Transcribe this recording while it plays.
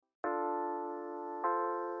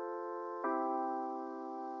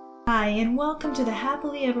Hi, and welcome to the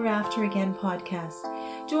Happily Ever After Again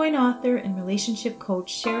podcast. Join author and relationship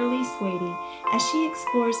coach Sherilee Swady as she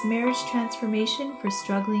explores marriage transformation for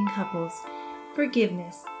struggling couples,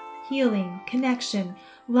 forgiveness, healing, connection,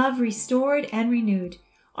 love restored and renewed.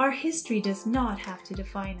 Our history does not have to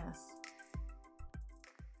define us.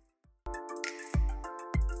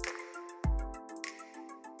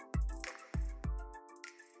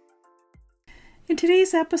 In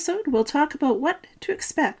today's episode, we'll talk about what to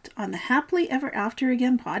expect on the Happily Ever After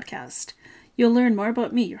Again podcast. You'll learn more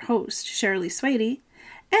about me, your host, Sherilee Swady,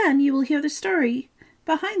 and you will hear the story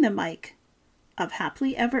behind the mic of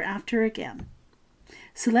Happily Ever After Again.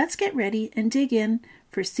 So let's get ready and dig in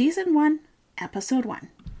for Season 1, Episode 1.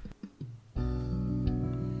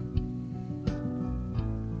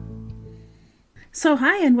 So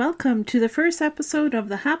hi and welcome to the first episode of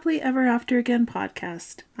the Happily Ever After Again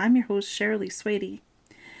podcast. I'm your host, Sherilee Swady.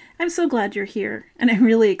 I'm so glad you're here, and I'm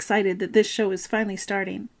really excited that this show is finally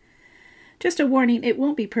starting. Just a warning, it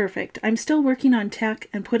won't be perfect. I'm still working on tech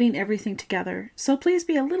and putting everything together, so please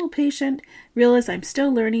be a little patient. Realize I'm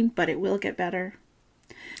still learning, but it will get better.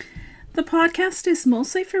 The podcast is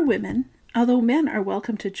mostly for women, although men are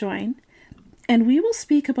welcome to join, and we will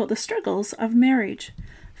speak about the struggles of marriage,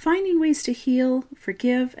 finding ways to heal,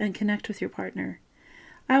 forgive, and connect with your partner.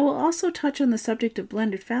 I will also touch on the subject of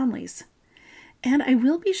blended families. And I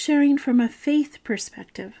will be sharing from a faith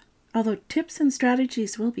perspective, although tips and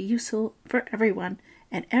strategies will be useful for everyone,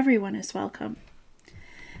 and everyone is welcome.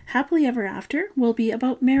 Happily Ever After will be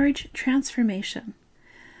about marriage transformation,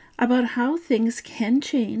 about how things can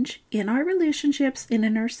change in our relationships and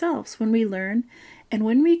in ourselves when we learn and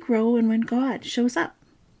when we grow and when God shows up.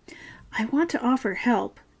 I want to offer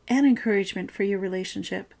help and encouragement for your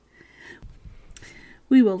relationship.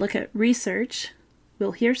 We will look at research,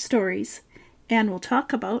 we'll hear stories, and we'll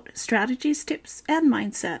talk about strategies, tips, and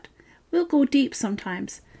mindset. We'll go deep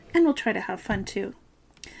sometimes, and we'll try to have fun too.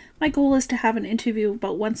 My goal is to have an interview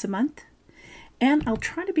about once a month, and I'll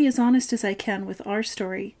try to be as honest as I can with our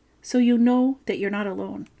story, so you know that you're not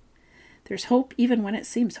alone. There's hope even when it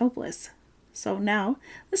seems hopeless. So now,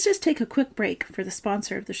 let's just take a quick break for the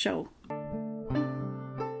sponsor of the show.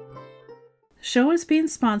 The show is being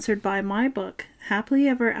sponsored by my book, Happily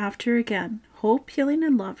Ever After Again, Hope, Healing,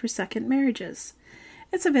 and Love for Second Marriages.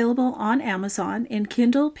 It's available on Amazon in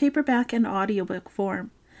Kindle, paperback, and audiobook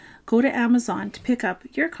form. Go to Amazon to pick up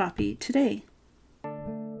your copy today.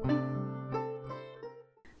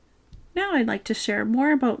 Now I'd like to share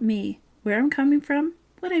more about me, where I'm coming from,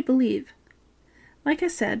 what I believe. Like I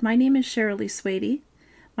said, my name is Sherilee Swady.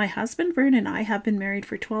 My husband Vern and I have been married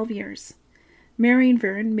for 12 years. Marrying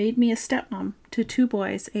Vern made me a stepmom to two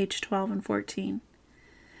boys aged 12 and 14.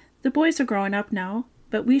 The boys are growing up now,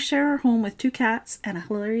 but we share our home with two cats and a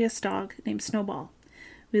hilarious dog named Snowball.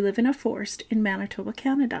 We live in a forest in Manitoba,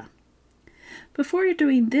 Canada. Before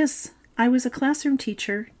doing this, I was a classroom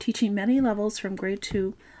teacher, teaching many levels from grade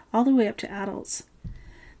 2 all the way up to adults.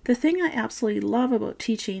 The thing I absolutely love about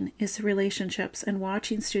teaching is relationships and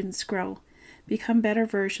watching students grow, become better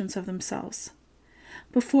versions of themselves.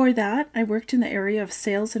 Before that, I worked in the area of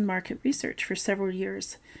sales and market research for several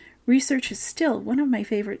years. Research is still one of my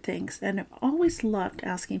favorite things, and I've always loved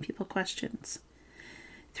asking people questions.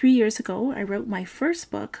 3 years ago, I wrote my first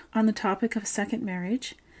book on the topic of second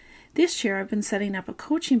marriage. This year, I've been setting up a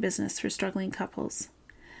coaching business for struggling couples.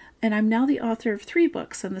 And I'm now the author of 3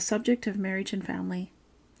 books on the subject of marriage and family.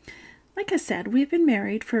 Like I said, we've been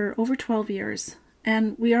married for over 12 years,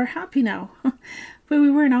 and we are happy now, but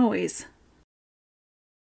we weren't always.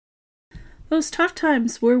 Those tough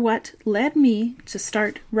times were what led me to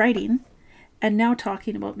start writing and now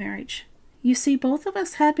talking about marriage. You see, both of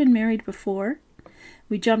us had been married before.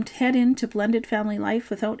 We jumped head into blended family life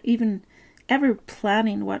without even ever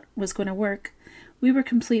planning what was going to work. We were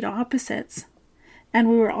complete opposites, and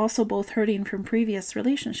we were also both hurting from previous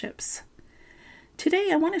relationships. Today,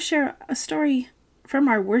 I want to share a story from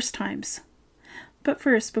our worst times. But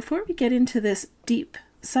first, before we get into this deep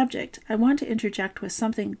subject, I want to interject with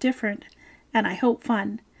something different and I hope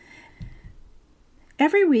fun.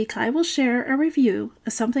 Every week I will share a review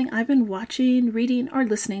of something I've been watching, reading, or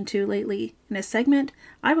listening to lately in a segment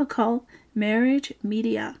I will call Marriage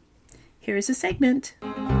Media. Here's a segment.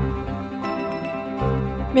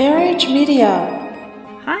 Marriage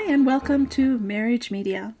Media. Hi and welcome to Marriage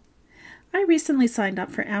Media. I recently signed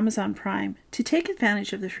up for Amazon Prime to take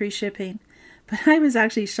advantage of the free shipping, but I was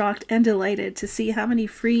actually shocked and delighted to see how many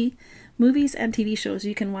free movies and TV shows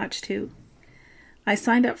you can watch too. I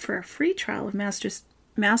signed up for a free trial of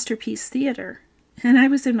Masterpiece Theater, and I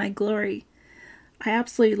was in my glory. I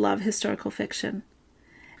absolutely love historical fiction.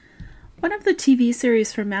 One of the TV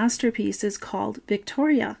series from Masterpiece is called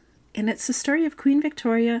Victoria, and it's the story of Queen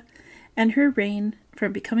Victoria and her reign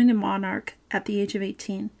from becoming a monarch at the age of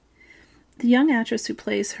 18. The young actress who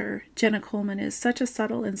plays her, Jenna Coleman, is such a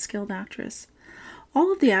subtle and skilled actress.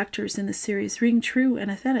 All of the actors in the series ring true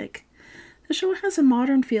and authentic. The show has a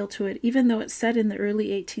modern feel to it, even though it's set in the early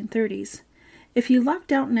 1830s. If you love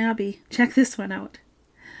Downton Abbey, check this one out.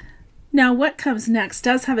 Now, what comes next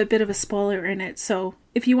does have a bit of a spoiler in it, so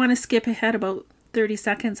if you want to skip ahead about 30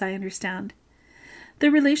 seconds, I understand.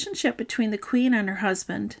 The relationship between the Queen and her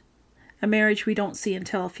husband, a marriage we don't see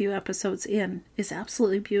until a few episodes in, is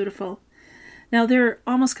absolutely beautiful. Now, they're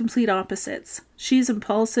almost complete opposites. She's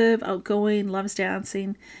impulsive, outgoing, loves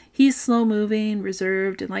dancing. He's slow-moving,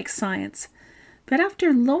 reserved, and likes science. But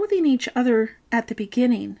after loathing each other at the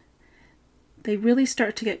beginning, they really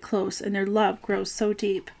start to get close, and their love grows so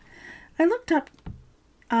deep. I looked up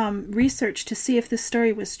research to see if this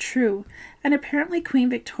story was true, and apparently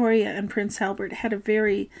Queen Victoria and Prince Albert had a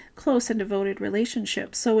very close and devoted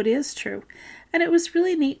relationship, so it is true. And it was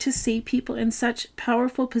really neat to see people in such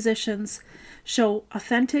powerful positions show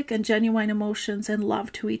authentic and genuine emotions and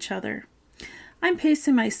love to each other. I'm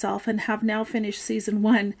pacing myself and have now finished season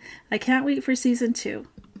 1. I can't wait for season 2.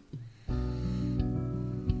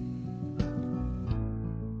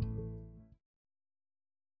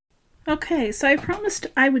 Okay, so I promised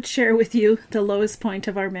I would share with you the lowest point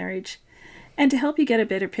of our marriage. And to help you get a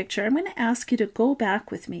better picture, I'm going to ask you to go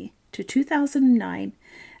back with me to 2009.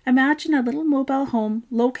 Imagine a little mobile home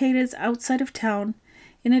located outside of town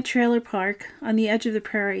in a trailer park on the edge of the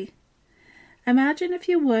prairie. Imagine, if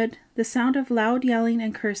you would, the sound of loud yelling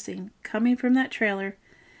and cursing coming from that trailer,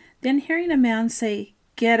 then hearing a man say,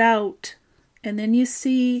 "Get out!" And then you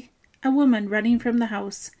see a woman running from the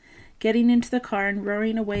house, getting into the car and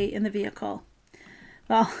roaring away in the vehicle.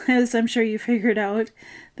 Well, as I'm sure you figured out,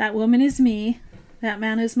 that woman is me, that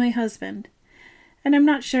man is my husband. And I'm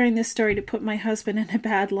not sharing this story to put my husband in a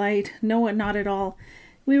bad light. No, not at all.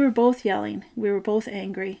 We were both yelling. We were both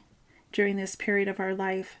angry during this period of our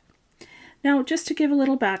life. Now, just to give a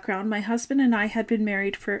little background, my husband and I had been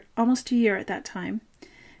married for almost a year at that time.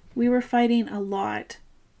 We were fighting a lot.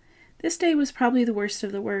 This day was probably the worst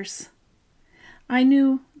of the worst. I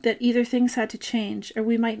knew that either things had to change or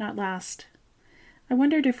we might not last. I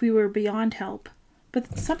wondered if we were beyond help,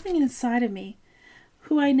 but something inside of me,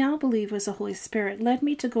 who I now believe was the Holy Spirit, led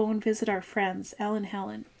me to go and visit our friends, Elle and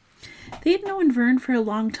Helen. They had known Vern for a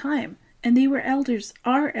long time, and they were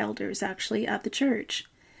our elders actually, at the church.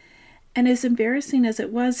 And as embarrassing as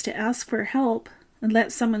it was to ask for help and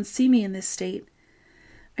let someone see me in this state,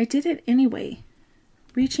 I did it anyway.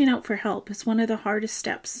 Reaching out for help is one of the hardest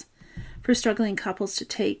steps for struggling couples to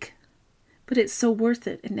take, but it's so worth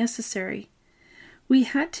it and necessary. We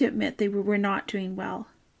had to admit they were not doing well.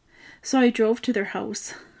 So I drove to their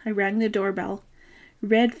house. I rang the doorbell,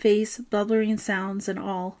 red face, blubbering sounds and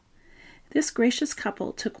all. This gracious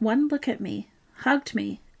couple took one look at me, hugged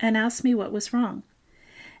me, and asked me what was wrong.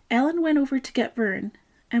 Ellen went over to get Vern,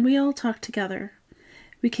 and we all talked together.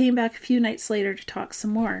 We came back a few nights later to talk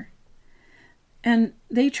some more. And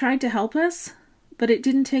they tried to help us, but it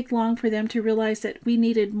didn't take long for them to realize that we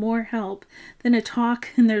needed more help than a talk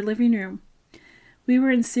in their living room. We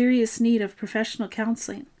were in serious need of professional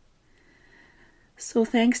counseling. So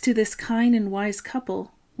thanks to this kind and wise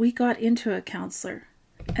couple, we got into a counselor.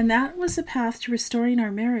 And that was the path to restoring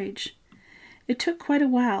our marriage. It took quite a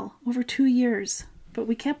while, over 2 years, but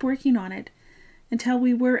we kept working on it until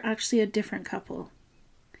we were actually a different couple.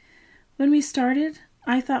 When we started,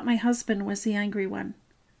 I thought my husband was the angry one.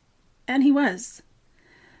 And he was.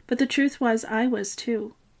 But the truth was, I was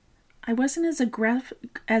too. I wasn't as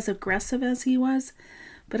aggressive as he was,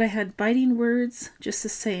 but I had biting words just the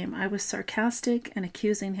same. I was sarcastic and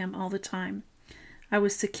accusing him all the time. I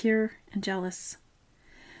was secure and jealous.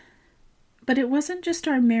 But it wasn't just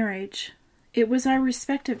our marriage. It was our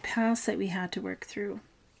respective paths that we had to work through.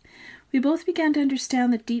 We both began to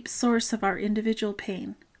understand the deep source of our individual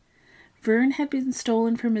pain. Vern had been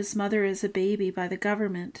stolen from his mother as a baby by the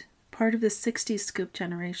government, part of the 60s scoop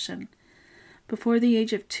generation. Before the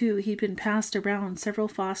age of 2, he'd been passed around several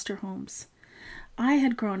foster homes. I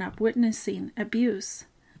had grown up witnessing abuse,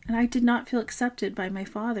 and I did not feel accepted by my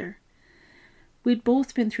father. We'd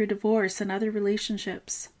both been through divorce and other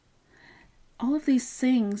relationships. All of these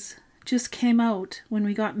things just came out when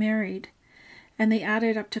we got married, and they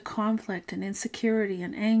added up to conflict and insecurity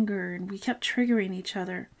and anger, and we kept triggering each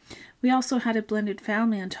other. We also had a blended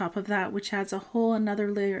family on top of that, which adds a whole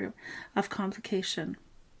another layer of complication.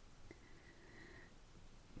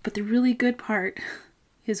 But the really good part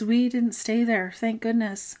is we didn't stay there, thank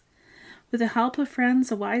goodness. With the help of friends,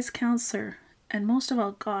 a wise counselor, and most of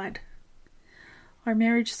all, God, our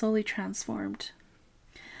marriage slowly transformed.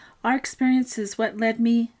 Our experience is what led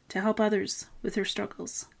me to help others with their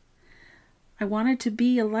struggles. I wanted to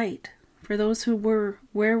be a light for those who were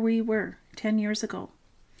where we were 10 years ago.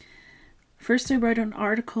 First I wrote an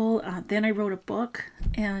article, then I wrote a book,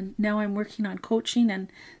 and now I'm working on coaching and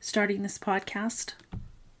starting this podcast.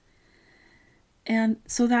 And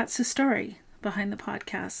so that's the story behind the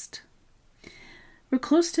podcast. We're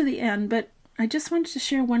close to the end, but I just wanted to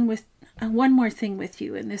share one more thing with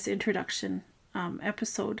you in this introduction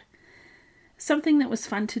episode. Something that was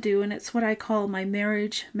fun to do, and it's what I call my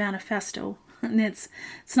marriage manifesto. And it's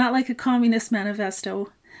not like a communist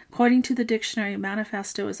manifesto. According to the dictionary,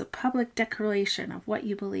 manifesto is a public declaration of what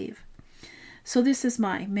you believe. So this is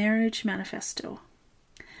my marriage manifesto.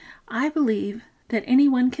 I believe that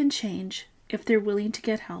anyone can change if they're willing to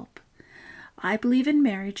get help. I believe in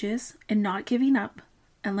marriages and not giving up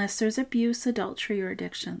unless there's abuse, adultery, or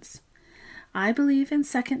addictions. I believe in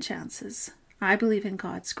second chances. I believe in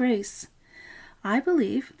God's grace. I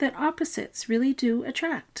believe that opposites really do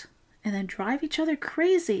attract and then drive each other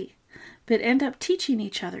crazy, but end up teaching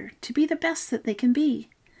each other to be the best that they can be.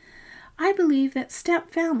 I believe that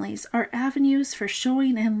step families are avenues for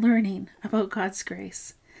showing and learning about God's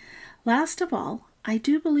grace. Last of all, I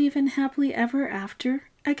do believe in happily ever after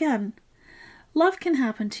again. Love can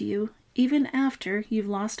happen to you even after you've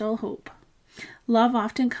lost all hope. Love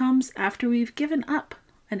often comes after we've given up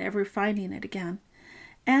and ever finding it again.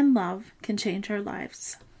 And love can change our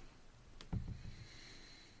lives.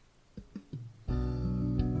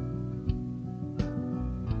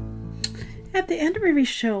 At the end of every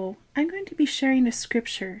show, I'm going to be sharing a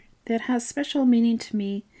scripture that has special meaning to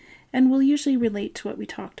me and will usually relate to what we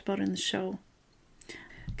talked about in the show.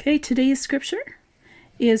 Okay, today's scripture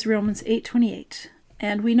is Romans 8:28,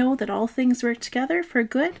 and we know that all things work together for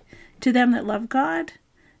good to them that love God,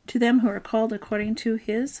 to them who are called according to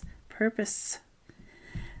His purpose.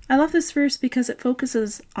 I love this verse because it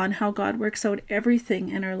focuses on how God works out everything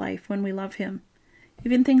in our life when we love Him,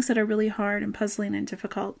 even things that are really hard and puzzling and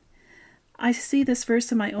difficult. I see this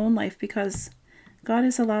verse in my own life because God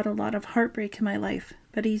has allowed a lot of heartbreak in my life,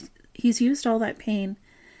 but He's used all that pain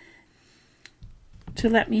to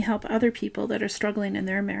let me help other people that are struggling in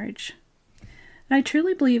their marriage. And I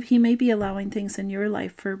truly believe He may be allowing things in your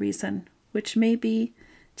life for a reason, which may be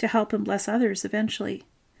to help and bless others eventually.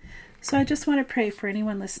 So I just want to pray for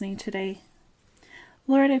anyone listening today.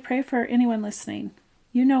 Lord, I pray for anyone listening.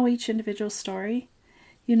 You know each individual story.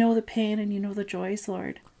 You know the pain and you know the joys,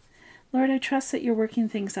 Lord. Lord, I trust that you're working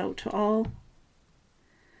things out for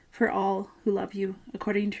all who love you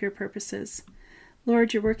according to your purposes.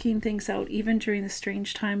 Lord, you're working things out even during the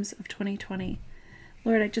strange times of 2020.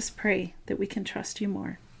 Lord, I just pray that we can trust you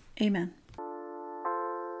more. Amen.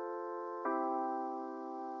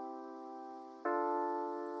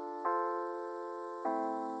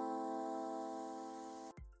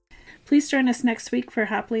 Please join us next week for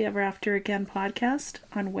Happily Ever After Again podcast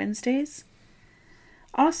on Wednesdays.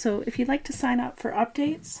 Also, if you'd like to sign up for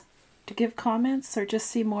updates, to give comments, or just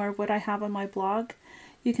see more of what I have on my blog,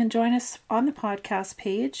 you can join us on the podcast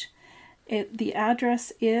page. The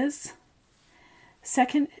address is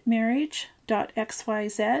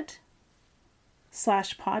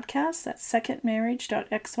secondmarriage.xyz/podcast. That's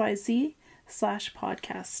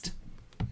secondmarriage.xyz/podcast.